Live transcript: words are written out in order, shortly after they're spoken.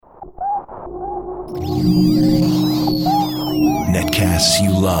Netcasts you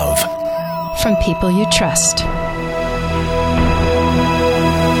love. From people you trust.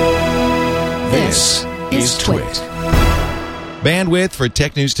 This is Twit. Bandwidth for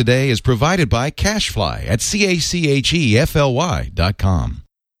Tech News Today is provided by CacheFly at CACHEFLY.com.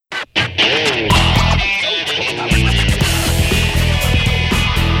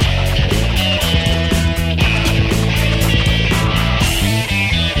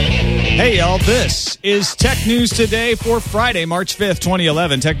 Hey, y'all, this is Tech News Today for Friday, March 5th,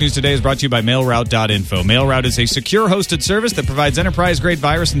 2011. Tech News Today is brought to you by MailRoute.info. MailRoute is a secure hosted service that provides enterprise-grade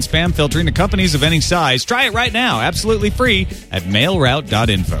virus and spam filtering to companies of any size. Try it right now, absolutely free, at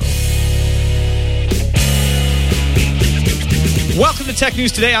MailRoute.info. Welcome to Tech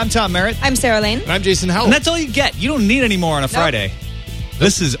News Today. I'm Tom Merritt. I'm Sarah Lane. And I'm Jason Howell. And that's all you get. You don't need any more on a Friday.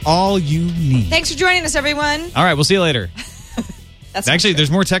 This is all you need. Thanks for joining us, everyone. All right, we'll see you later. Actually, there's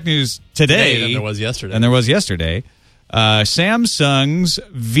more tech news today than there was yesterday. Samsung's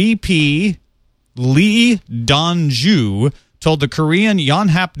VP Lee Dong-ju told the Korean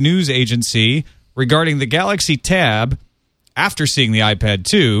Yonhap news agency regarding the Galaxy Tab, after seeing the iPad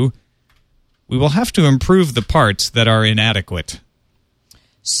 2, we will have to improve the parts that are inadequate.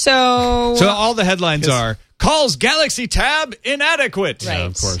 So all the headlines are, calls Galaxy Tab inadequate. Right. Yeah,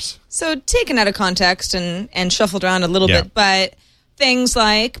 of course. So taken out of context and shuffled around a little bit, but things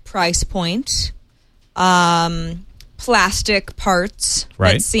like price point, plastic parts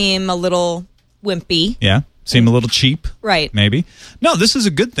that seem a little wimpy. Yeah, seem a little cheap. Right. Maybe. No, this is a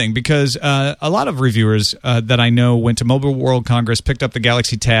good thing because a lot of reviewers that I know went to Mobile World Congress, picked up the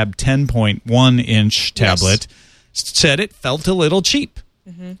Galaxy Tab 10.1-inch tablet, said it felt a little cheap.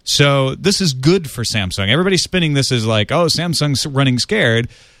 Mm-hmm. So this is good for Samsung. Everybody's spinning this as like, oh, Samsung's running scared.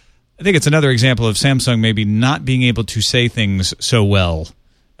 I think it's another example of Samsung maybe not being able to say things so well.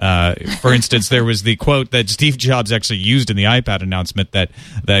 For instance, there was the quote that Steve Jobs actually used in the iPad announcement that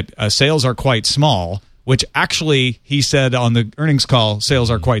sales are quite small, which actually he said on the earnings call,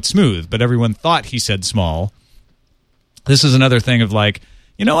 sales are quite smooth, but everyone thought he said small. This is another thing of like,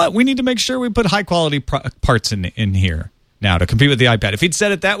 you know what? We need to make sure we put high-quality parts in here now to compete with the iPad. If he'd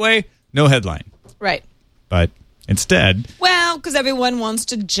said it that way, no headline. Right. But instead... Well, because everyone wants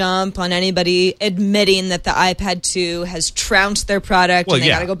to jump on anybody admitting that the iPad 2 has trounced their product and they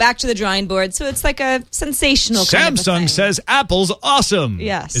got to go back to the drawing board. So it's like a sensational kind of a thing. Samsung says Apple's awesome.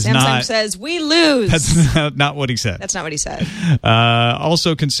 Yes. Samsung says we lose. That's not what he said. That's not what he said.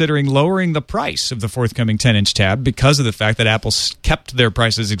 Also considering lowering the price of the forthcoming 10-inch tab because of the fact that Apple kept their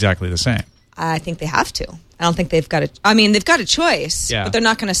prices exactly the same. I think they have to. I don't think they've got they've got a choice, but they're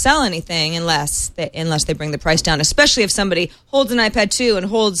not going to sell anything unless they bring the price down, especially if somebody holds an iPad 2 and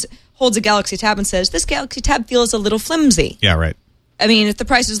holds a Galaxy Tab and says, this Galaxy Tab feels a little flimsy. Yeah, right. I mean, if the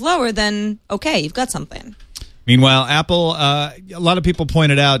price is lower, then okay, you've got something. Meanwhile, Apple, a lot of people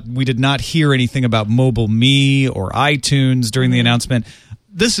pointed out we did not hear anything about Mobile Me or iTunes during the announcement.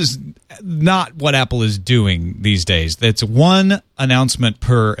 This is not what Apple is doing these days. It's one announcement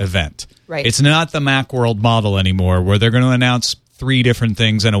per event. Right. It's not the Macworld model anymore where they're going to announce 3 different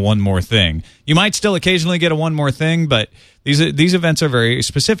things and a one more thing. You might still occasionally get a one more thing, but these events are very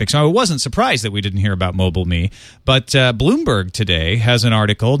specific. So I wasn't surprised that we didn't hear about Mobile Me. But Bloomberg today has an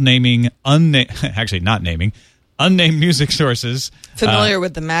article naming unnamed music sources. Familiar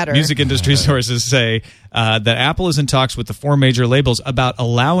with the matter. Music industry sources say that Apple is in talks with the 4 major labels about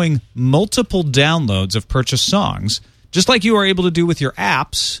allowing multiple downloads of purchased songs, just like you are able to do with your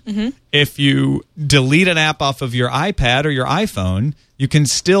apps. Mm-hmm. If you delete an app off of your iPad or your iPhone, you can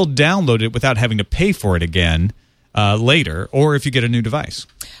still download it without having to pay for it again later, or if you get a new device.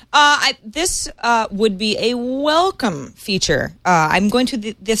 This would be a welcome feature. I'm going to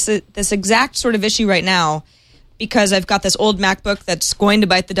this exact sort of issue right now because I've got this old MacBook that's going to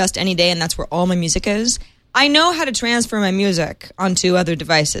bite the dust any day, and that's where all my music is. I know how to transfer my music onto other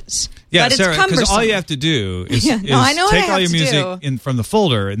devices. Yeah, but it's Sarah, cumbersome. because all you have to do is, I know take what I all your have to music from the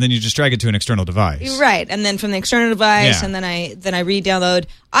folder, and then you just drag it to an external device. Right, and then from the external device, and then I re-download.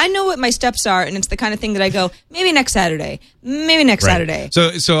 I know what my steps are, and it's the kind of thing that I go, maybe next Saturday, Saturday.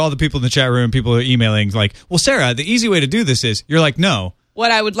 So all the people in the chat room, people are emailing like, well, Sarah, the easy way to do this is, you're like, no.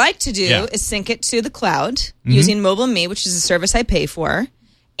 What I would like to do is sync it to the cloud using Mobile Me, which is a service I pay for,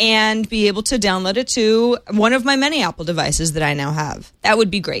 and be able to download it to one of my many Apple devices that I now have. That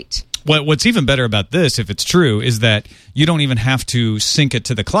would be great. What's even better about this, if it's true, is that you don't even have to sync it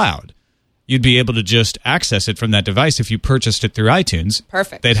to the cloud. You'd be able to just access it from that device if you purchased it through iTunes.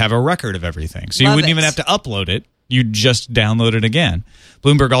 Perfect. They'd have a record of everything. So you wouldn't even have to upload it. You'd just download it again.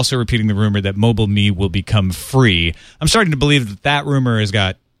 Bloomberg also repeating the rumor that Mobile Me will become free. I'm starting to believe that rumor has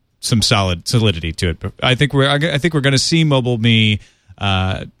got some solidity to it. But I think we're going to see Mobile Me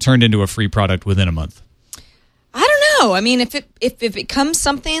turned into a free product within a month. I don't know. I mean, if it becomes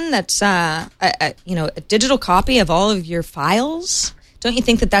something that's a digital copy of all of your files, don't you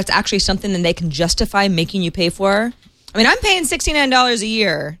think that that's actually something that they can justify making you pay for? I mean, I'm paying $69 a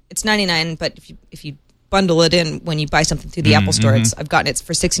year. It's $99, but if you bundle it in when you buy something through the Apple Store, I've gotten it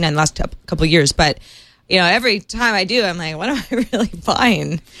for $69 the last couple of years. But every time I do, I'm like, what am I really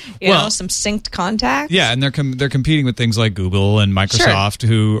buying? Some synced contacts. Yeah, and they're competing with things like Google and Microsoft,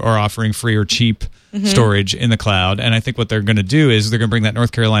 who are offering free or cheap storage in the cloud. And I think what they're going to do is they're going to bring that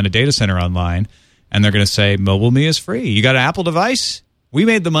North Carolina data center online, and they're going to say, Mobile Me is free. You got an Apple device? We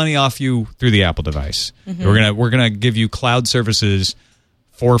made the money off you through the Apple device. We're gonna give you cloud services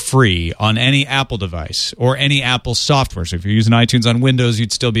for free on any Apple device or any Apple software. So if you're using iTunes on Windows,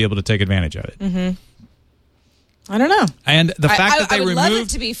 you'd still be able to take advantage of it. I don't know. And the fact that they would love it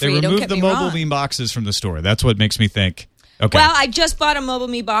to be free, don't removed get the me Mobile wrong. Me boxes from the store. That's what makes me think. Okay. Well, I just bought a Mobile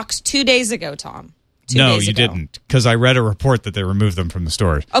Me box 2 days ago, Tom. No, days you ago. didn't, because I read a report that they removed them from the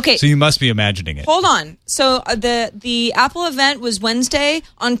stores. Okay. So you must be imagining it. Hold on. So the Apple event was Wednesday.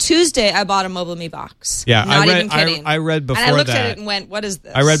 On Tuesday, I bought a Mobile Me box. Yeah, Not even kidding. I read before that. And I looked at it and went, what is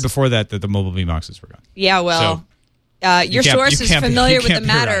this? I read before that the Mobile Me boxes were gone. Yeah, well, your sources familiar with the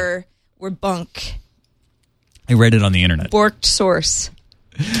matter were bunk. I read it on the internet. Borked source.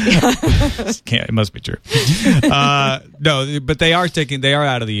 It must be true. No, but they are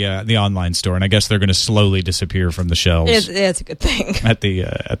out of the online store, and I guess they're going to slowly disappear from the shelves. It's a good thing at the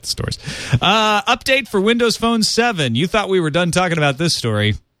stores. Update for Windows Phone 7. You thought we were done talking about this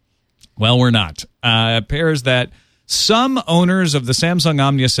story? Well, we're not. It appears that some owners of the Samsung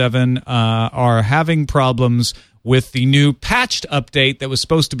Omnia 7 are having problems with the new patched update that was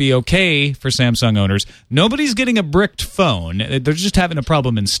supposed to be okay for Samsung owners. Nobody's getting a bricked phone. They're just having a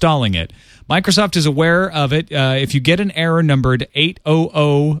problem installing it. Microsoft is aware of it. If you get an error numbered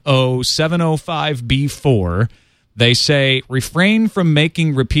 8000705B4, they say refrain from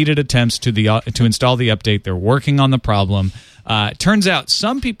making repeated attempts to install the update. They're working on the problem. Turns out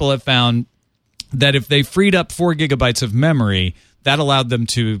some people have found that if they freed up 4 gigabytes of memory, that allowed them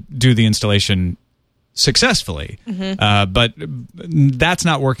to do the installation successfully. But that's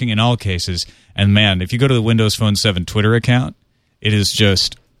not working in all cases. And man, if you go to the Windows Phone 7 Twitter account, it is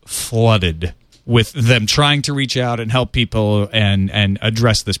just flooded with them trying to reach out and help people and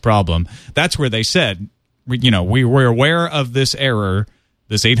address this problem. That's where they said, we're aware of this error,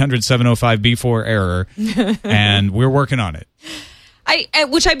 this 800-705B4 error, and we're working on it.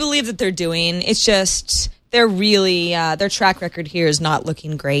 Which I believe that they're doing. It's just they're really their track record here is not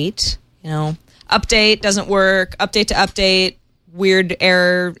looking great. Update doesn't work. Update to update. Weird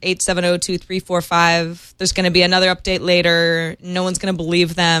error 8702345. There's going to be another update later. No one's going to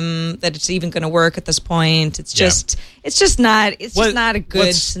believe them that it's even going to work at this point. It's just not a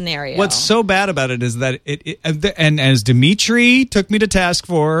good scenario. What's so bad about it is that and as Dimitri took me to task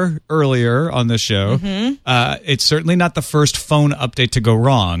for earlier on this show, it's certainly not the first phone update to go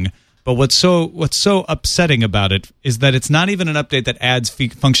wrong. But what's so upsetting about it is that it's not even an update that adds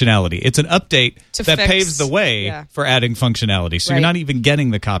functionality. It's an update that paves the way for adding functionality. So you're not even getting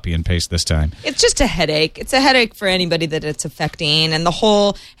the copy and paste this time. It's just a headache. It's a headache for anybody that it's affecting. And the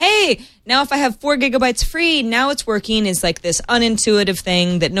whole, hey, now if I have 4 gigabytes free, now it's working is like this unintuitive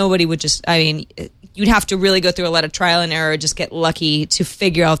thing that nobody would you'd have to really go through a lot of trial and error, just get lucky to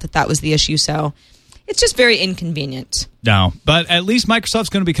figure out that was the issue. So it's just very inconvenient. No, but at least Microsoft's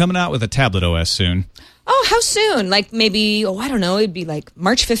going to be coming out with a tablet OS soon. Oh, how soon? Like maybe, I don't know. It'd be like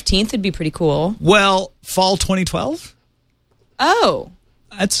March 15th would be pretty cool. Well, fall 2012? Oh.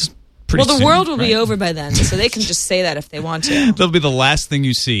 That's pretty soon. Well, the world will be over by then, so they can just say that if they want to. That'll be the last thing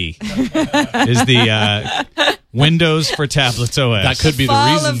you see is the Windows for tablets OS. That could be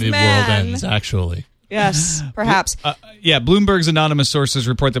the reason the world ends, actually. Yes, perhaps. Bloomberg's anonymous sources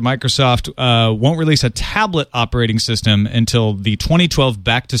report that Microsoft won't release a tablet operating system until the 2012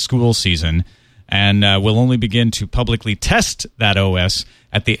 back-to-school season, and will only begin to publicly test that OS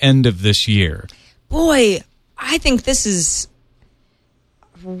at the end of this year. Boy, I think this is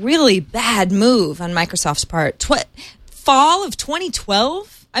a really bad move on Microsoft's part. Fall of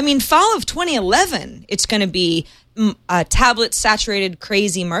 2012? I mean, fall of 2011, it's going to be a tablet-saturated,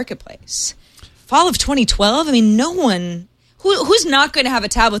 crazy marketplace. Fall of 2012? I mean, no one... Who's not going to have a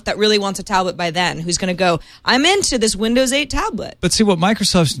tablet that really wants a tablet by then? Who's going to go, I'm into this Windows 8 tablet? But see, what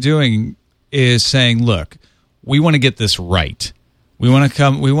Microsoft's doing is saying, look, we want to get this right. We want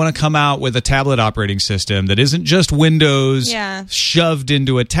to come out with a tablet operating system that isn't just Windows shoved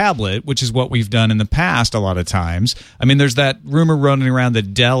into a tablet, which is what we've done in the past a lot of times. I mean, there's that rumor running around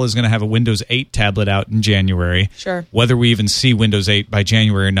that Dell is going to have a Windows 8 tablet out in January. Sure. Whether we even see Windows 8 by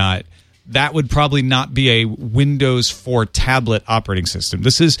January or not, that would probably not be a Windows for tablet operating system.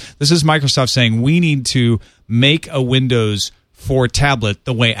 This is Microsoft saying we need to make a Windows for tablet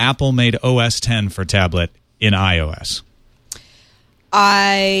the way Apple made OS X for tablet in iOS.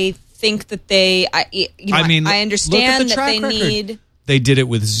 I think that I understand that they need. They did it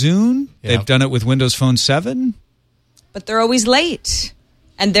with Zune. Yeah. They've done it with Windows Phone 7. But they're always late,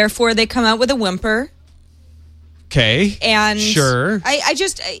 and therefore they come out with a whimper. Okay. And sure.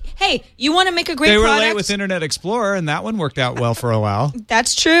 Hey, you want to make a great product? They were late with Internet Explorer, and that one worked out well for a while.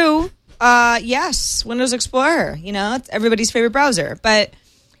 That's true. Yes, Windows Explorer. It's everybody's favorite browser, but.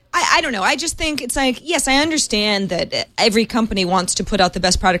 I don't know. I just think it's like, yes, I understand that every company wants to put out the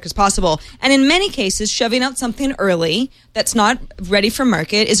best product as possible. And in many cases, shoving out something early that's not ready for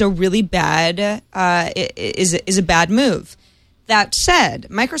market is a really bad, is a bad move. That said,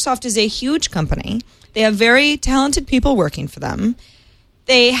 Microsoft is a huge company. They have very talented people working for them.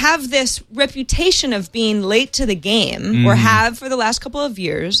 They have this reputation of being late to the game, or have for the last couple of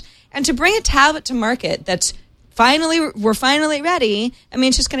years. And to bring a tablet to market that's we're finally ready. I mean,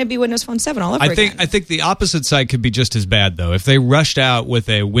 it's just going to be Windows Phone 7 all over again. I think the opposite side could be just as bad, though. If they rushed out with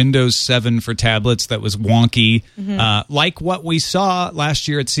a Windows 7 for tablets that was wonky, like what we saw last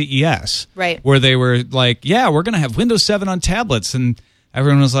year at CES, right? Where they were like, yeah, we're going to have Windows 7 on tablets. And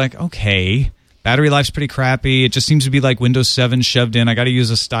everyone was like, okay, battery life's pretty crappy. It just seems to be like Windows 7 shoved in. I got to use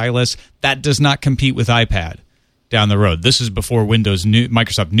a stylus. That does not compete with iPad down the road. This is before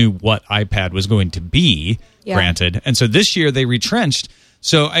Microsoft knew what iPad was going to be. Yeah. Granted, and so this year they retrenched.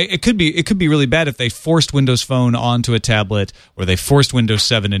 So it could be really bad if they forced Windows Phone onto a tablet, or they forced Windows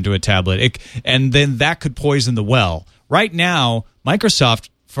 7 into a tablet, and then that could poison the well. Right now, Microsoft,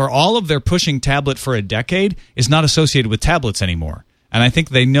 for all of their pushing tablet for a decade, is not associated with tablets anymore, and I think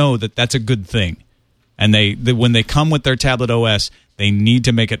they know that that's a good thing. And when they come with their tablet OS, they need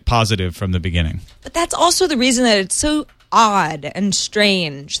to make it positive from the beginning. But that's also the reason that it's so odd and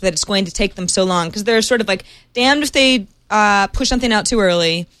strange that it's going to take them so long, because they're sort of like damned if they push something out too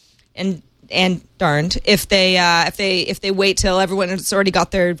early, and darned if they wait till everyone has already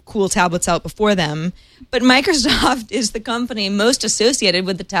got their cool tablets out before them. But Microsoft is the company most associated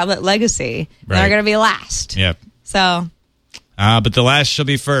with the tablet legacy. Right. They're going to be last. Yep. So. But the last shall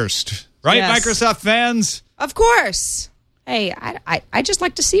be first, right, yes. Microsoft fans? Of course. Hey, I just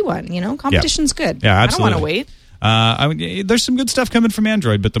like to see one. Competition's good. Yeah, absolutely. I don't want to wait. There's some good stuff coming from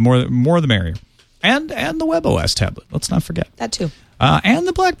Android, but the more the merrier. And the WebOS tablet. Let's not forget. That too. And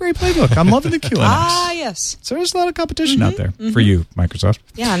the BlackBerry Playbook. I'm loving the QNX. Yes. So there's a lot of competition out there for you, Microsoft.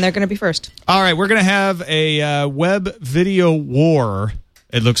 Yeah, and they're going to be first. All right, we're going to have a web video war,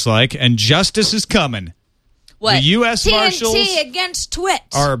 it looks like, and justice is coming. What? The U.S. Marshals against Twit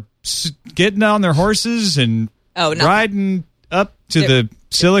are getting on their horses and riding up to the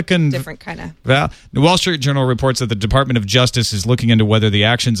Silicon different kind of. The Wall Street Journal reports that the Department of Justice is looking into whether the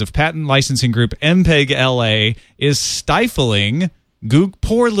actions of patent licensing group MPEG-LA is stifling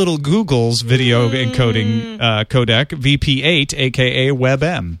poor little Google's video encoding codec VP8, aka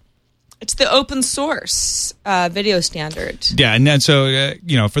WebM. It's the open source video standard. Yeah, and so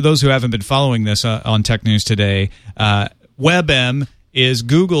for those who haven't been following this on Tech News Today, WebM is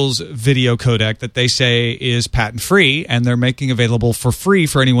Google's video codec that they say is patent-free, and they're making available for free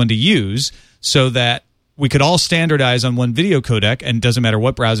for anyone to use, so that we could all standardize on one video codec, and it doesn't matter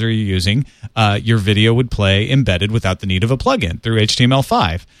what browser you're using, your video would play embedded without the need of a plugin through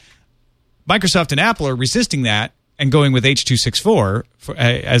HTML5. Microsoft and Apple are resisting that and going with H.264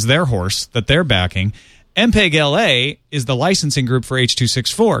 as their horse that they're backing. MPEG-LA is the licensing group for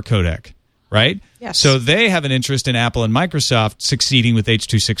H.264 codec. Right? Yes. So they have an interest in Apple and Microsoft succeeding with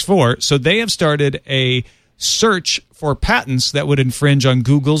H.264. So they have started a search for patents that would infringe on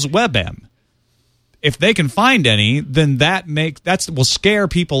Google's WebM. If they can find any, then that will scare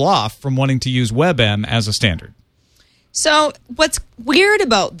people off from wanting to use WebM as a standard. So what's weird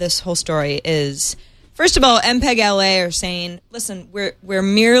about this whole story is, first of all, MPEG-LA are saying, listen, we're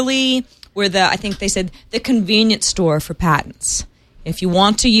I think they said the convenience store for patents. If you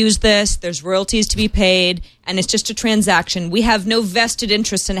want to use this, there's royalties to be paid, and it's just a transaction. We have no vested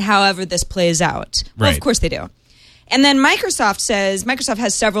interest in however this plays out. Well, right. Of course they do. And then Microsoft says, Microsoft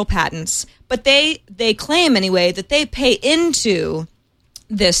has several patents, but they claim anyway that they pay into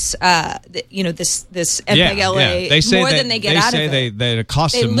this MPEG-LA They say more that, than they get out of it. That it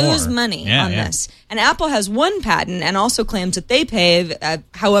costs They them more. lose money on this. And Apple has one patent and also claims that they pay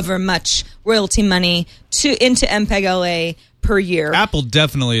however much royalty money into MPEG-LA per year. Apple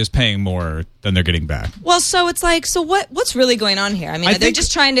definitely is paying more than they're getting back. Well, so it's like, so what's really going on here? I mean, they're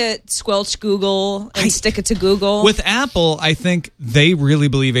just trying to squelch Google and stick it to Google. With Apple, I think they really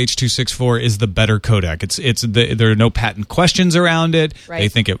believe H.264 is the better codec. There are no patent questions around it. Right. They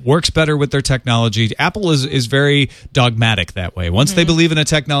think it works better with their technology. Apple is very dogmatic that way. Once they believe in a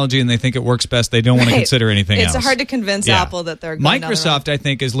technology and they think it works best, they don't want to consider anything else. It's hard to convince Apple that they're going down the Microsoft, I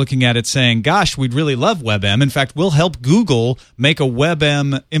think, is looking at it saying, gosh, we'd really love WebM. In fact, we'll help Google make a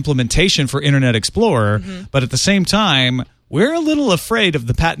WebM implementation for Internet Explorer, but at the same time, we're a little afraid of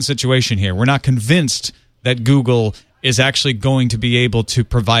the patent situation here. We're not convinced that Google is actually going to be able to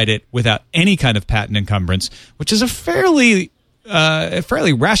provide it without any kind of patent encumbrance, which is a fairly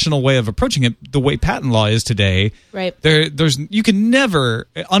rational way of approaching it. The way patent law is today, right? You can never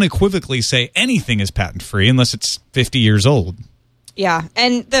unequivocally say anything is patent free unless it's 50 years old. Yeah,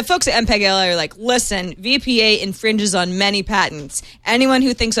 and the folks at MPEG-LA are like, listen, VPA infringes on many patents. Anyone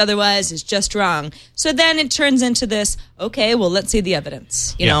who thinks otherwise is just wrong. So then it turns into this, okay, well, let's see the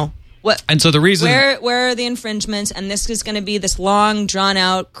evidence. You know, what? And so the reason... Where are the infringements? And this is going to be this long,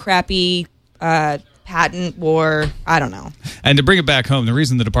 drawn-out, crappy patent war. I don't know. And to bring it back home, the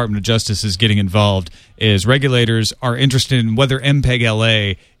reason the Department of Justice is getting involved is regulators are interested in whether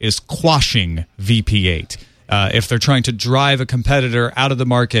MPEG-LA is quashing VP8. If they're trying to drive a competitor out of the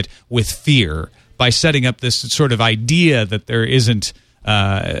market with fear by setting up this sort of idea that there isn't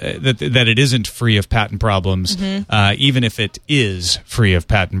that it isn't free of patent problems, even if it is free of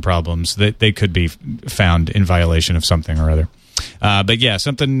patent problems, that they could be found in violation of something or other. But yeah,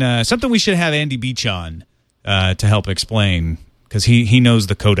 something we should have Andy Beach on to help explain, because he knows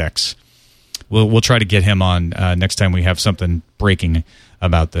the codex. We'll try to get him on next time we have something breaking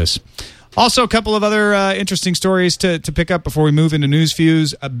about this. Also, a couple of other interesting stories to pick up before we move into News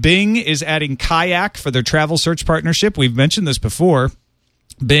Fuse. Bing is adding Kayak for their travel search partnership. We've mentioned this before.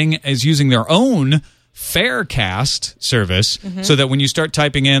 Bing is using their own Farecast service so that when you start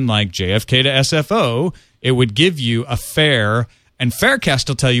typing in like JFK to SFO, it would give you a fare, and Farecast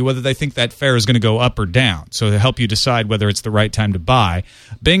will tell you whether they think that fare is going to go up or down, so to help you decide whether it's the right time to buy.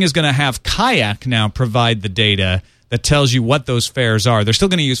 Bing is going to have Kayak now provide the data that tells you what those fares are. They're still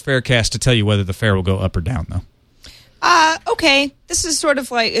going to use Farecast to tell you whether the fare will go up or down, though. Okay. This is sort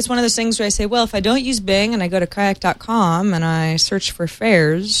of like, it's one of those things where I say, well, if I don't use Bing and I go to kayak.com and I search for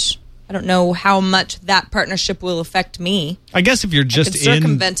fares, I don't know how much that partnership will affect me. I guess if you're just I could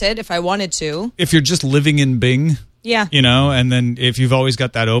circumvent it if I wanted to. If you're just living in Bing, yeah, and then if you've always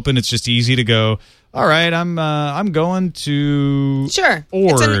got that open, it's just easy to go, all right, I'm going to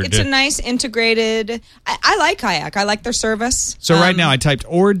Ord. It's a nice integrated. I like Kayak. I like their service. So right now I typed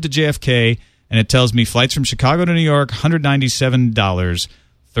Ord to JFK, and it tells me flights from Chicago to New York, $197,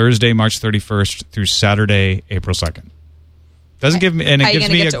 Thursday, March 31st through Saturday, April 2nd. Doesn't give me, and it gives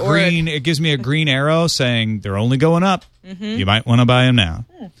me a green. It gives me a green arrow saying they're only going up. You might want to buy them now.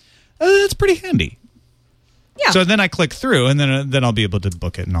 That's pretty handy. Yeah. So then I click through, and then I'll be able to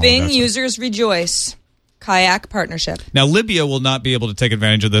book it. And all Bing of that users rejoice. Kayak partnership. Now, Libya will not be able to take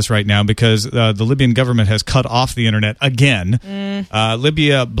advantage of this right now because the Libyan government has cut off the internet again.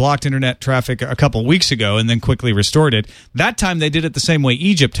 Libya blocked internet traffic a couple weeks ago and then quickly restored it. That time they did it the same way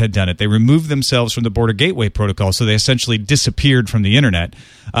Egypt had done it. They removed themselves from the Border Gateway Protocol, so they essentially disappeared from the internet.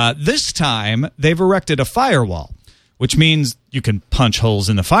 This time, they've erected a firewall, which means you can punch holes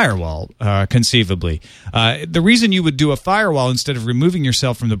in the firewall, conceivably. The reason you would do a firewall instead of removing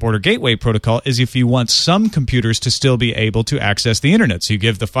yourself from the Border Gateway Protocol is if you want some computers to still be able to access the internet. So you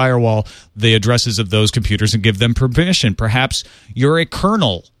give the firewall the addresses of those computers and give them permission. Perhaps you're a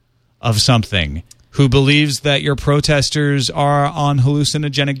kernel of something who believes that your protesters are on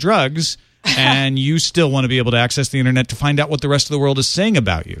hallucinogenic drugs, and you still want to be able to access the internet to find out what the rest of the world is saying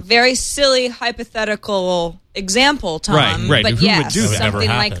about you. Very silly hypothetical example, Tom. Right. But Who yes, would do that? something Never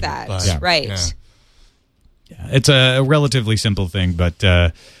like happened, that. but, right. Yeah, it's a relatively simple thing,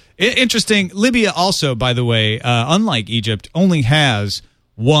 but interesting. Libya also, by the way, unlike Egypt, only has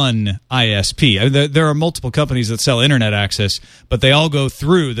one ISP. There are multiple companies that sell internet access, but they all go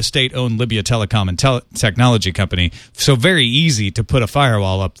through the state-owned Libya Telecom and Technology Company. So very easy to put a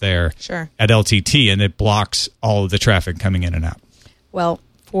firewall up there at LTT, and it blocks all of the traffic coming in and out. Well,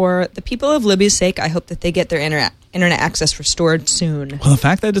 for the people of Libya's sake, I hope that they get their internet access restored soon. Well, the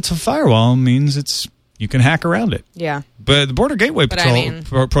fact that it's a firewall means you can hack around it. Yeah. But the Border Gateway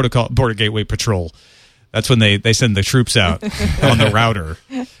Protocol, Border Gateway Patrol, That's when they send the troops out on the router.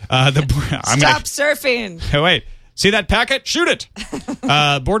 Stop surfing. Hey, wait. See that packet? Shoot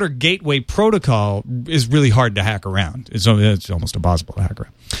it. Border Gateway Protocol is really hard to hack around. It's almost impossible to hack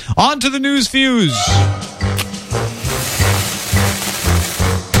around. On to the news fuse.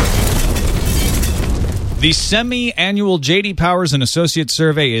 The semi-annual J.D. Powers and Associates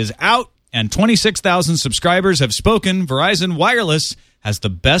survey is out, and 26,000 subscribers have spoken. Verizon Wireless has the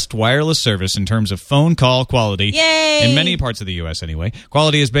best wireless service in terms of phone call quality. Yay! In many parts of the U.S. anyway.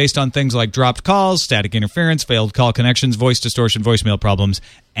 Quality is based on things like dropped calls, static interference, failed call connections, voice distortion, voicemail problems,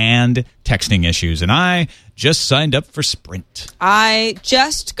 and texting issues. And I just signed up for Sprint. I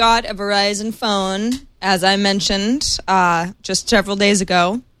just got a Verizon phone, as I mentioned, just several days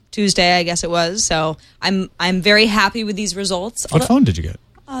ago. Tuesday, I guess it was. So I'm very happy with these results. What phone did you get?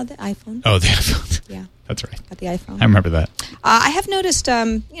 The iPhone. Oh, the iPhone. Yeah. That's right. Got the iPhone. I remember that. I have noticed,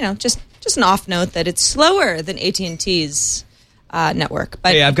 just an off note that it's slower than AT&T's network,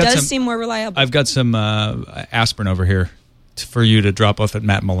 but Hey, it does seem more reliable. I've got some aspirin over here for you to drop off at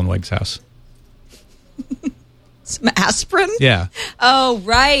Matt Mullenweg's house. Some aspirin? Yeah. Oh,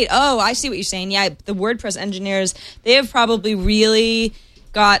 right. Oh, I see what you're saying. Yeah, the WordPress engineers, they have probably really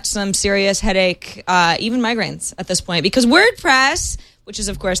got some serious headache, even migraines at this point, because WordPress, which is,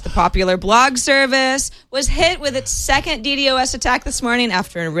 of course, the popular blog service, was hit with its second DDoS attack this morning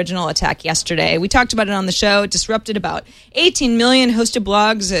after an original attack yesterday. We talked about it on the show. It disrupted about 18 million hosted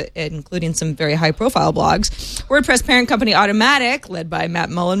blogs, including some very high-profile blogs. WordPress parent company Automattic, led by Matt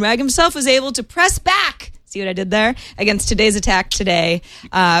Mullenweg himself, was able to press back, see what I did there, against today's attack today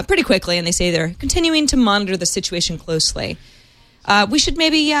pretty quickly, and they say they're continuing to monitor the situation closely. We should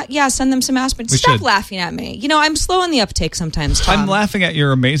maybe, send them some aspirin. Stop laughing at me. You know, I'm slow on the uptake sometimes, Tom. I'm laughing at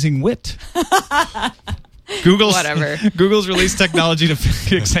your amazing wit. Google's released technology to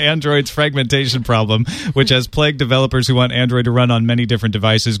fix Android's fragmentation problem, which has plagued developers who want Android to run on many different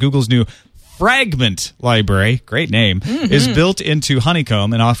devices. Google's new Fragment library, great name, is built into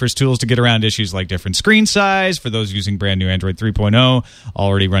Honeycomb and offers tools to get around issues like different screen size for those using brand new Android 3.0,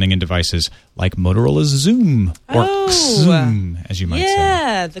 already running in devices like Motorola's Zoom, or Xoom, as you might say.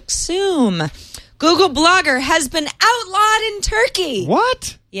 Yeah, the Xoom. Google Blogger has been outlawed in Turkey.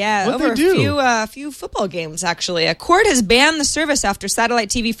 What? Yeah, What'd over they do? a few football games, actually. A court has banned the service after satellite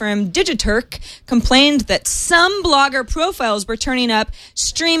TV firm Digiturk complained that some blogger profiles were turning up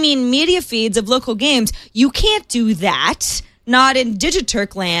streaming media feeds of local games. You can't do that. Not in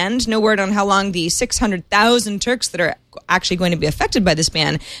Digiturk land. No word on how long the 600,000 Turks that are actually going to be affected by this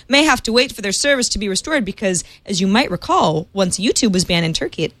ban may have to wait for their service to be restored because, as you might recall, once YouTube was banned in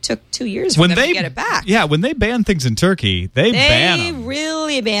Turkey, it took 2 years for them to get it back. Yeah, when they ban things in Turkey, they ban them. They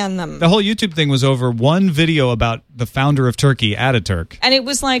really ban them. The whole YouTube thing was over one video about the founder of Turkey, Ataturk. And it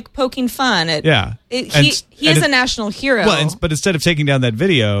was like poking fun at... Yeah. He is a national hero. Well, but instead of taking down that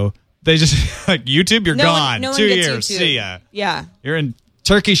video... They just, like, YouTube, you're gone. No one 2 gets years. YouTube. See ya. Yeah. You're in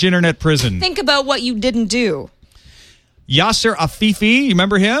Turkish internet prison. Think about what you didn't do. Yasser Afifi, you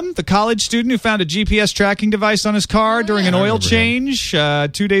remember him? The college student who found a GPS tracking device on his car during an oil change. 2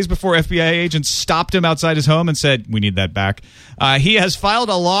 days before FBI agents stopped him outside his home and said, we need that back. He has filed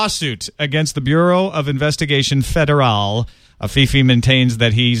a lawsuit against the Bureau of Investigation Federal. Afifi maintains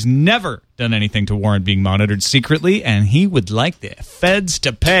that he's never done anything to warrant being monitored secretly, and he would like the feds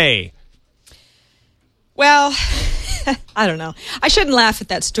to pay. Well, I don't know. I shouldn't laugh at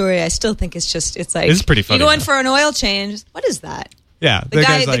that story. I still think it's like... It's pretty funny. You go in for an oil change. What is that? Yeah. The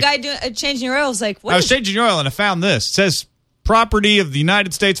guy changing your oil is like, what? I was changing your oil and I found this. It says property of the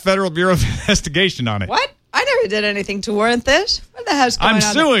United States Federal Bureau of Investigation on it. What? I never did anything to warrant this. What the hell's going on?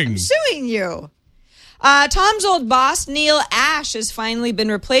 I'm suing you. Tom's old boss, Neil Ash, has finally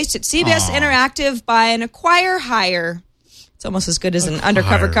been replaced at CBS Interactive by an acquire-hire. It's almost as good as an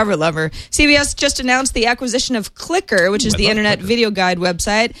undercover cover lover. CBS just announced the acquisition of Clicker, which is the internet video guide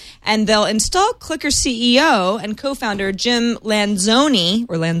website, and they'll install Clicker CEO and co-founder Jim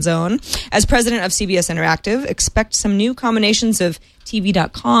Lanzone as president of CBS Interactive. Expect some new combinations of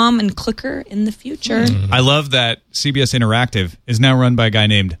TV.com and Clicker in the future. I love that CBS Interactive is now run by a guy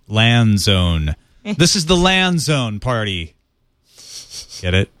named Lanzone. This is the Lanzone party.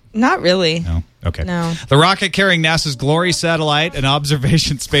 Get it? Not really. No? Okay. No. The rocket carrying NASA's Glory satellite, an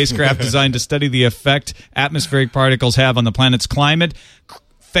observation spacecraft designed to study the effect atmospheric particles have on the planet's climate,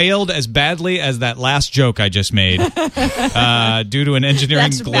 failed as badly as that last joke I just made due to an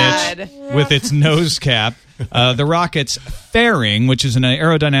engineering glitch with its nose cap. The rocket's fairing, which is an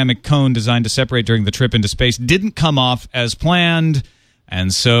aerodynamic cone designed to separate during the trip into space, didn't come off as planned,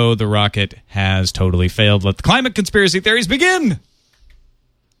 and so the rocket has totally failed. Let the climate conspiracy theories begin!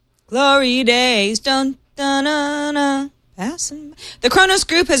 Glory days, dun, Da-na-na. The Kronos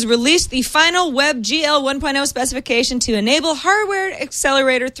Group has released the final WebGL 1.0 specification to enable hardware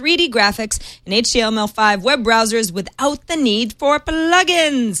accelerator 3D graphics in HTML5 web browsers without the need for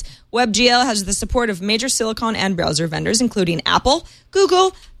plugins. WebGL has the support of major silicon and browser vendors, including Apple,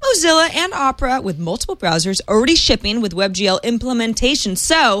 Google, Mozilla, and Opera, with multiple browsers already shipping with WebGL implementation.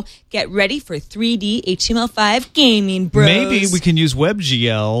 So get ready for 3D HTML5 gaming, bros. Maybe we can use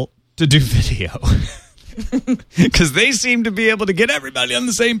WebGL to do video. Because they seem to be able to get everybody on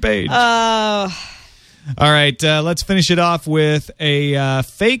the same page. All right, let's finish it off with a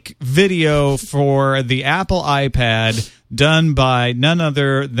fake video for the Apple iPad done by none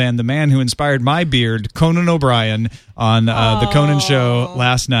other than the man who inspired my beard, Conan O'Brien, on the Conan Show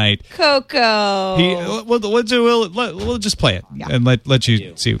last night. Coco. We'll just play it and let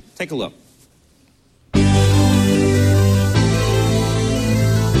you see. Take a look.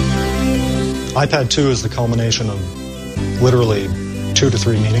 iPad 2 is the culmination of literally 2 to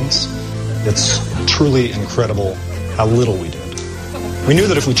 3 meetings. It's truly incredible how little we did. We knew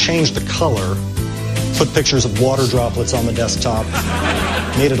that if we changed the color, put pictures of water droplets on the desktop,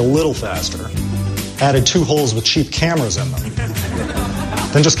 made it a little faster, added 2 holes with cheap cameras in them,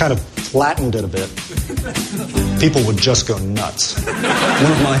 then just kind of flattened it a bit, people would just go nuts.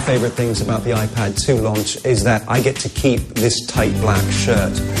 One of my favorite things about the iPad 2 launch is that I get to keep this tight black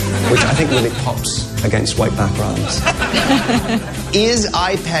shirt, which I think really pops against white backgrounds. Is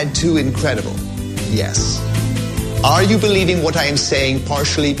iPad 2 incredible? Yes. Are you believing what I am saying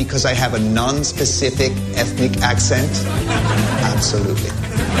partially because I have a non-specific ethnic accent? Absolutely.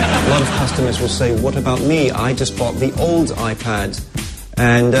 A lot of customers will say, what about me? I just bought the old iPad.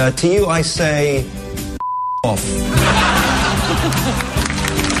 And to you, I say, off.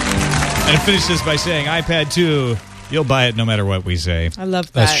 And finish this by saying, iPad 2, you'll buy it no matter what we say. I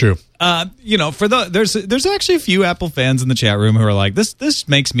love that. That's true. There's actually a few Apple fans in the chat room who are like, this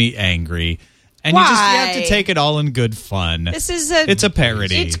makes me angry. And you have to take it all in good fun. It's a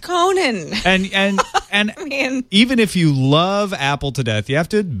parody. It's Conan. And I mean, even if you love Apple to death, you have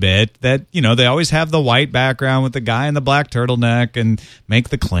to admit that, they always have the white background with the guy in the black turtleneck and make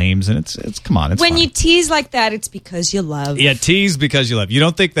the claims. And it's come on. It's when fine. you tease like that, it's because you love. Yeah, tease because you love. You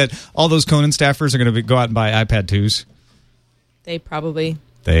don't think that all those Conan staffers are going to go out and buy iPad 2s? They probably.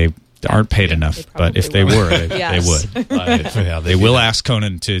 They aren't paid enough, but if they were, they would. They will ask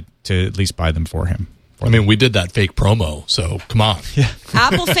Conan to at least buy them for him. I mean, we did that fake promo, so come on. Yeah.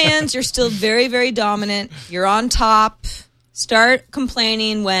 Apple fans, you're still very, very dominant. You're on top. Start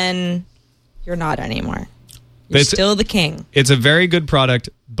complaining when you're not anymore. You're still the king. It's a very good product,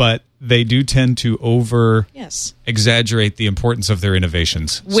 but they do tend to exaggerate the importance of their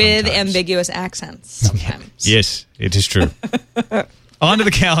innovations. With sometimes. ambiguous accents sometimes. Yes, it is true. On to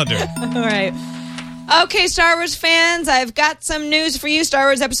the calendar. All right. Okay, Star Wars fans, I've got some news for you. Star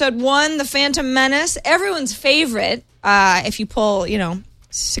Wars Episode 1, The Phantom Menace, everyone's favorite. If you pull,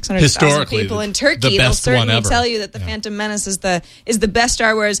 600,000 people in Turkey, they'll certainly tell you that The Phantom Menace is the best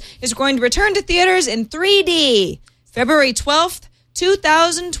Star Wars. Is going to return to theaters in 3D, February 12th,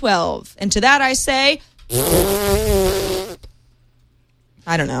 2012. And to that I say,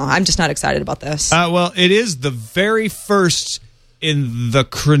 I don't know. I'm just not excited about this. Well, it is the very first in the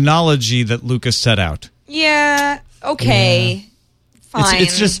chronology that Lucas set out. Yeah, okay. Yeah. Fine.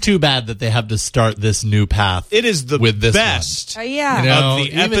 It's just too bad that they have to start this new path. It is the with this best one. of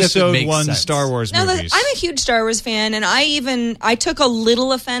the Episode 1 Star Wars movies. I'm a huge Star Wars fan, and I took a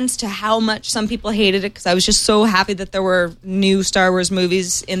little offense to how much some people hated it because I was just so happy that there were new Star Wars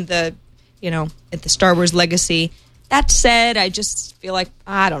movies in the, at the Star Wars legacy. That said, I just feel like,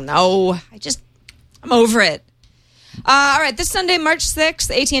 I don't know. I'm over it. All right, this Sunday, March 6th,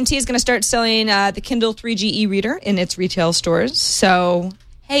 AT&T is going to start selling the Kindle 3G e-reader in its retail stores. So,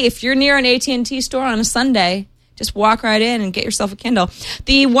 hey, if you're near an AT&T store on a Sunday, just walk right in and get yourself a Kindle.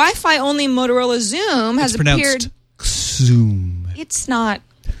 The Wi-Fi only Motorola Xoom has appeared. Xoom. It's not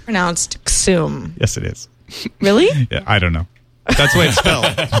pronounced Xoom. Yes, it is. Really? Yeah, I don't know. That's the way it's spelled.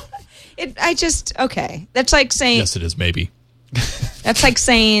 Okay. That's like saying. Yes, it is. Maybe. That's like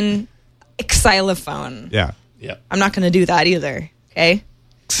saying xylophone. Yeah. Yeah. I'm not going to do that either. Okay.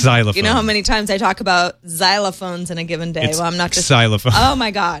 Xylophone. You know how many times I talk about xylophones in a given day? Well, I'm not just xylophone. Oh my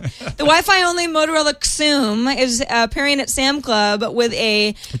God. The Wi-Fi only Motorola Xoom is appearing at Sam Club with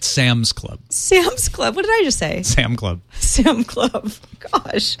It's Sam's Club. Sam's Club. What did I just say? Sam Club. Sam Club.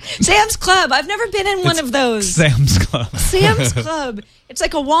 Gosh. Sam's Club. I've never been in one of those. Sam's Club. Sam's Club. It's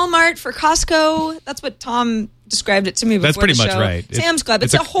like a Walmart for Costco. That's what Tom described it to me before That's pretty the much show. right. Sam's Club.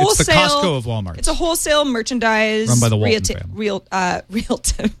 It's it's a wholesale. it's the Costco of Walmart. It's a wholesale merchandise Run by the Walton family.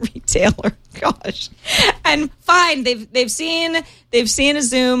 retailer. Gosh, and fine. They've seen a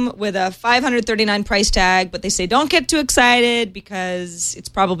Zoom with a $539 price tag, but they say don't get too excited because it's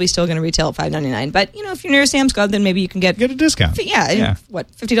probably still going to retail at $599. But if you're near a Sam's Club, then maybe you can get a discount.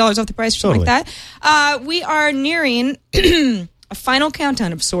 $50 off the price, or something like that. We are nearing a final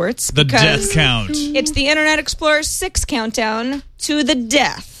countdown of sorts. The death count. It's the Internet Explorer 6 countdown to the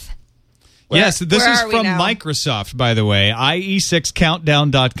death. Yes, this where is are we from now? Microsoft, by the way,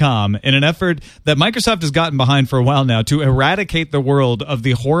 IE6countdown.com, in an effort that Microsoft has gotten behind for a while now to eradicate the world of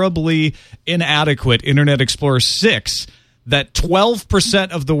the horribly inadequate Internet Explorer 6 that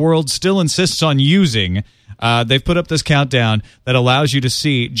 12% of the world still insists on using. They've put up this countdown that allows you to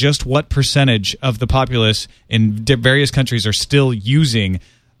see just what percentage of the populace in various countries are still using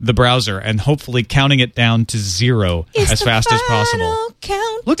the browser, and hopefully counting it down to zero as fast as possible.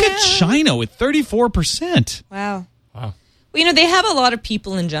 Countdown. Look at China with 34%. Wow. Well, they have a lot of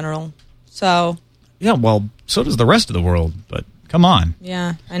people in general, so Yeah, well, so does the rest of the world, but come on.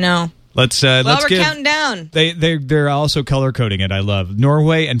 yeah, I know. Let's Well, let's we're give counting down. they're also color coding it. I love.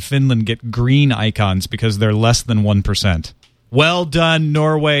 Norway and Finland get green icons because they're less than 1%. Well done,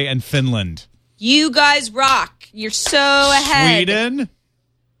 Norway and Finland. You guys rock. You're so ahead. Sweden,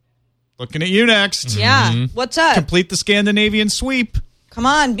 looking at you next. Yeah. What's up? Complete the Scandinavian sweep. Come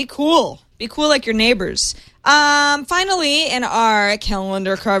on, be cool. Be cool like your neighbors. Finally, in our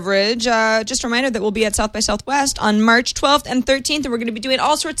calendar coverage, just a reminder that we'll be at South by Southwest on March 12th and 13th, and we're going to be doing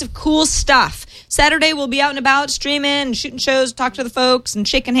all sorts of cool stuff. Saturday, we'll be out and about, streaming and shooting shows, talking to the folks and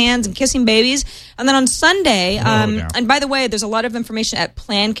shaking hands and kissing babies. And then on Sunday, and by the way, there's a lot of information at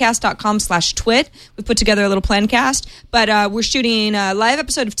plancast.com/twit. We put together a little plancast, but we're shooting a live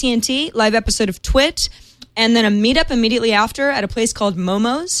episode of TNT, live episode of Twit, and then a meetup immediately after at a place called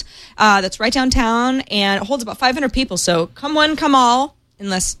Momo's that's right downtown, and it holds about 500 people. So come one, come all,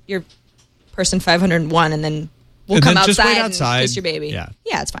 unless you're person 501, and then we'll And come then just wait outside outside. and kiss your baby. Yeah.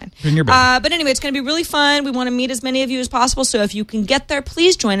 It's fine. Bring your baby. But anyway, it's going to be really fun. We want to meet as many of you as possible. So if you can get there,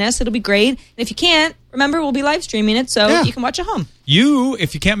 please join us. It'll be great. And if you can't, remember, we'll be live streaming it, so you can watch at home.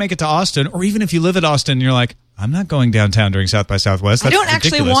 If you can't make it to Austin, or even if you live at Austin and you're like, I'm not going downtown during South by Southwest. That's I don't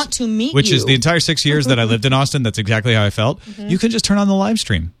actually ridiculous. want to meet Which you. is the entire 6 years that I lived in Austin. That's exactly how I felt. Mm-hmm. You can just turn on the live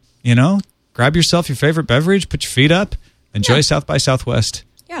stream. Grab yourself your favorite beverage, put your feet up, enjoy South by Southwest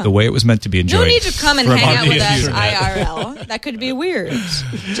the way it was meant to be enjoyed. No need to come and from hang out the with us internet. IRL. That could be weird.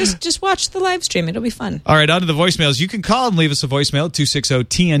 Just watch the live stream. It'll be fun. All right, on to the voicemails. You can call and leave us a voicemail at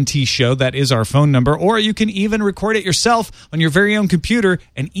 260-TNT-SHOW. That is our phone number. Or you can even record it yourself on your very own computer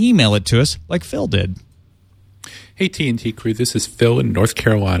and email it to us like Phil did. Hey TNT crew, this is Phil in North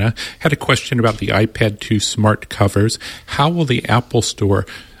Carolina. Had a question about the iPad 2 smart covers. How will the Apple Store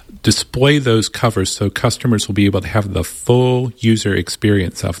display those covers so customers will be able to have the full user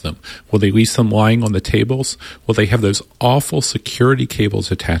experience of them? Will they leave them lying on the tables? Will they have those awful security cables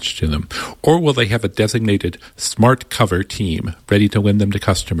attached to them? Or will they have a designated smart cover team ready to lend them to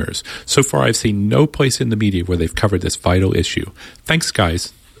customers? So far, I've seen no place in the media where they've covered this vital issue. Thanks,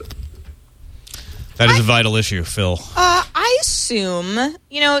 guys. That is a vital issue, Phil. I assume,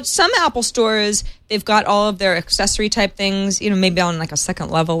 some Apple stores, they've got all of their accessory type things, maybe on like a second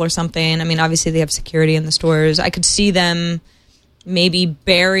level or something. I mean, obviously they have security in the stores. I could see them maybe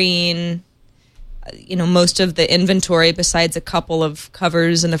burying, most of the inventory besides a couple of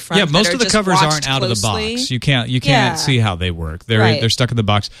covers in the front. Yeah, most that of are the just covers watched aren't out closely. of the box. You can't see how they work. They're stuck in the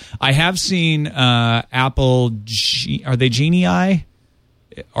box. I have seen Apple. Are they Genie Eye?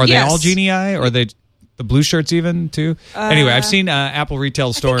 Are they all Genie Eye? Or are they the blue shirts even too? Anyway, I've seen Apple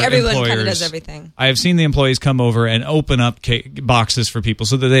retail store everyone employers. kind of does everything. I have seen the employees come over and open up boxes for people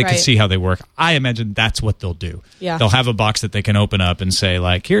so that they can see how they work. I imagine that's what they'll do. Yeah. They'll have a box that they can open up and say,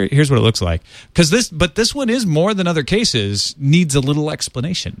 like, here's what it looks like. But this one is more than other cases, needs a little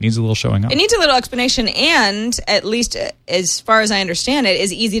explanation, needs a little showing up. It needs a little explanation, and at least as far as I understand it,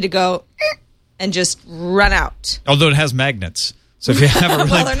 is easy to go and just run out. Although it has magnets. So if you have a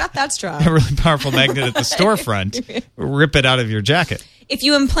really, well, they're not that strong. a really powerful magnet at the storefront, rip it out of your jacket. If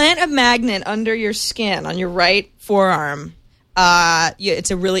you implant a magnet under your skin on your right forearm,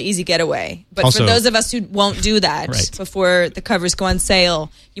 it's a really easy getaway. But Also, for those of us who won't do that before the covers go on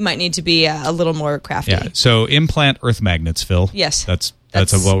sale, you might need to be a little more crafty. Yeah. So implant earth magnets, Phil. Yes. That's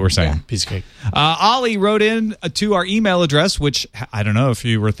what we're saying. Yeah. Piece of cake. Ollie wrote in to our email address, which I don't know if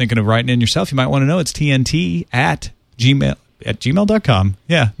you were thinking of writing in yourself. You might want to know. It's TNT at Gmail. at gmail.com.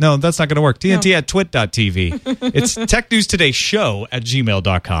 Yeah, no, that's not going to work. TNT at twit.tv. It's Tech News Today Show at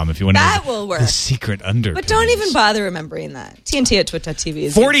gmail.com if you want to That will work. The secret under. But don't even bother remembering that. TNT at twit.tv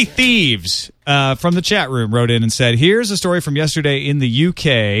is 40 easier. Thieves from the chat room wrote in and said, here's a story from yesterday in the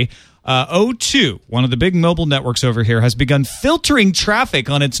UK. O2, one of the big mobile networks over here, has begun filtering traffic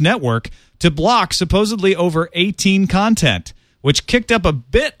on its network to block supposedly over 18 content, which kicked up a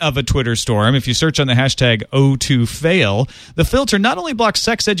bit of a Twitter storm. If you search on the hashtag O2fail, the filter not only blocks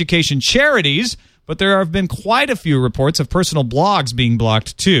sex education charities, but there have been quite a few reports of personal blogs being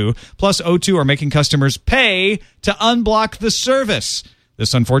blocked too. Plus, O2 are making customers pay to unblock the service.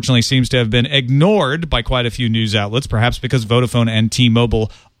 This unfortunately seems to have been ignored by quite a few news outlets, perhaps because Vodafone and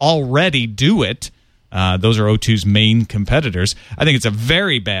T-Mobile already do it. Those are O2's main competitors. I think it's a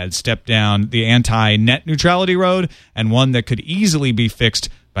very bad step down the anti-net neutrality road, and one that could easily be fixed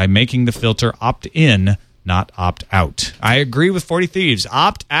by making the filter opt-in, not opt-out. I agree with 40 Thieves.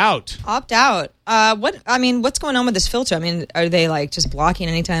 Opt-out. Opt-out. What's going on with this filter? I mean, are they like just blocking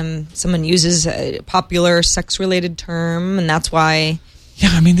anytime someone uses a popular sex-related term, and that's why... Yeah,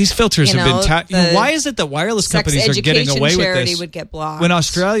 I mean, these filters have the why is it that wireless companies are getting away with this? Would get blocked. When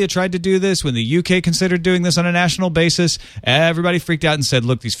Australia tried to do this, when the UK considered doing this on a national basis, everybody freaked out and said,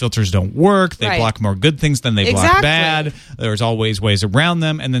 look, these filters don't work. They block more good things than they block bad. There's always ways around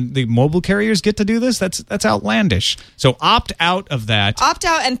them. And then the mobile carriers get to do this? That's outlandish. So opt out of that. Opt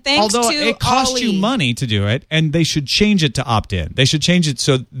out, and thanks Although to it costs you money to do it, and they should change it to opt in. They should change it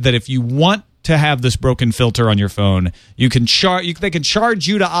so that if you want to have this broken filter on your phone, they can charge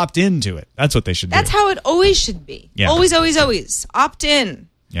you to opt into it. That's what they should do. That's how it always should be. Yeah. Always, always, always. Opt in.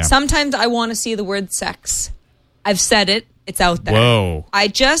 Yeah. Sometimes I want to see the word sex. I've said it. It's out there. Whoa.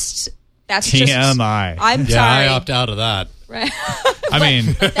 That's just... TMI. I'm Yeah, sorry. I opt out of that. Right. I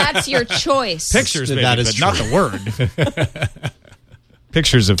mean... That's your choice. Pictures, maybe, That is but not the word.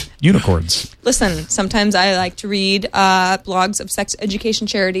 Pictures of unicorns. Listen, sometimes I like to read blogs of sex education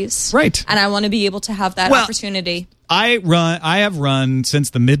charities. Right. And I want to be able to have that opportunity. I have run since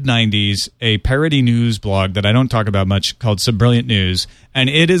the mid-90s a parody news blog that I don't talk about much called Subbrilliant News, and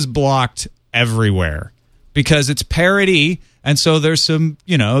it is blocked everywhere because it's parody, and so there's some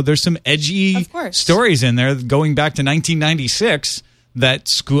edgy stories in there going back to 1996 that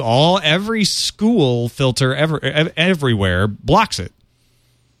every school filter everywhere blocks it.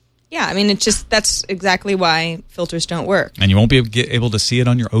 Yeah, I mean, that's exactly why filters don't work. And you won't be able to see it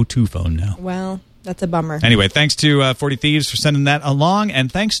on your O2 phone now. Well, that's a bummer. Anyway, thanks to 40 Thieves for sending that along, and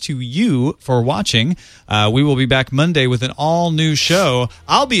thanks to you for watching. We will be back Monday with an all-new show.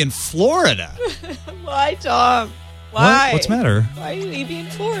 I'll be in Florida. Why, Tom? Why? What's the matter? Why are you leaving in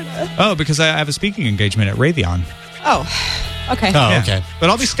Florida? Oh, because I have a speaking engagement at Raytheon. Oh, okay. Okay.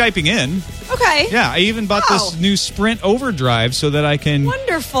 But I'll be Skyping in. Okay. Yeah, I even bought this new Sprint Overdrive so that I can...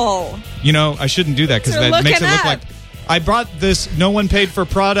 Wonderful. I shouldn't do that because that makes it look like... I brought this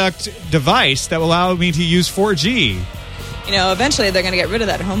no-one-paid-for-product device that will allow me to use 4G. Eventually they're going to get rid of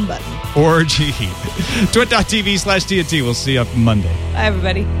that home button. 4G. Twit.tv/TNT. We'll see you up Monday. Bye,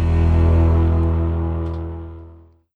 everybody.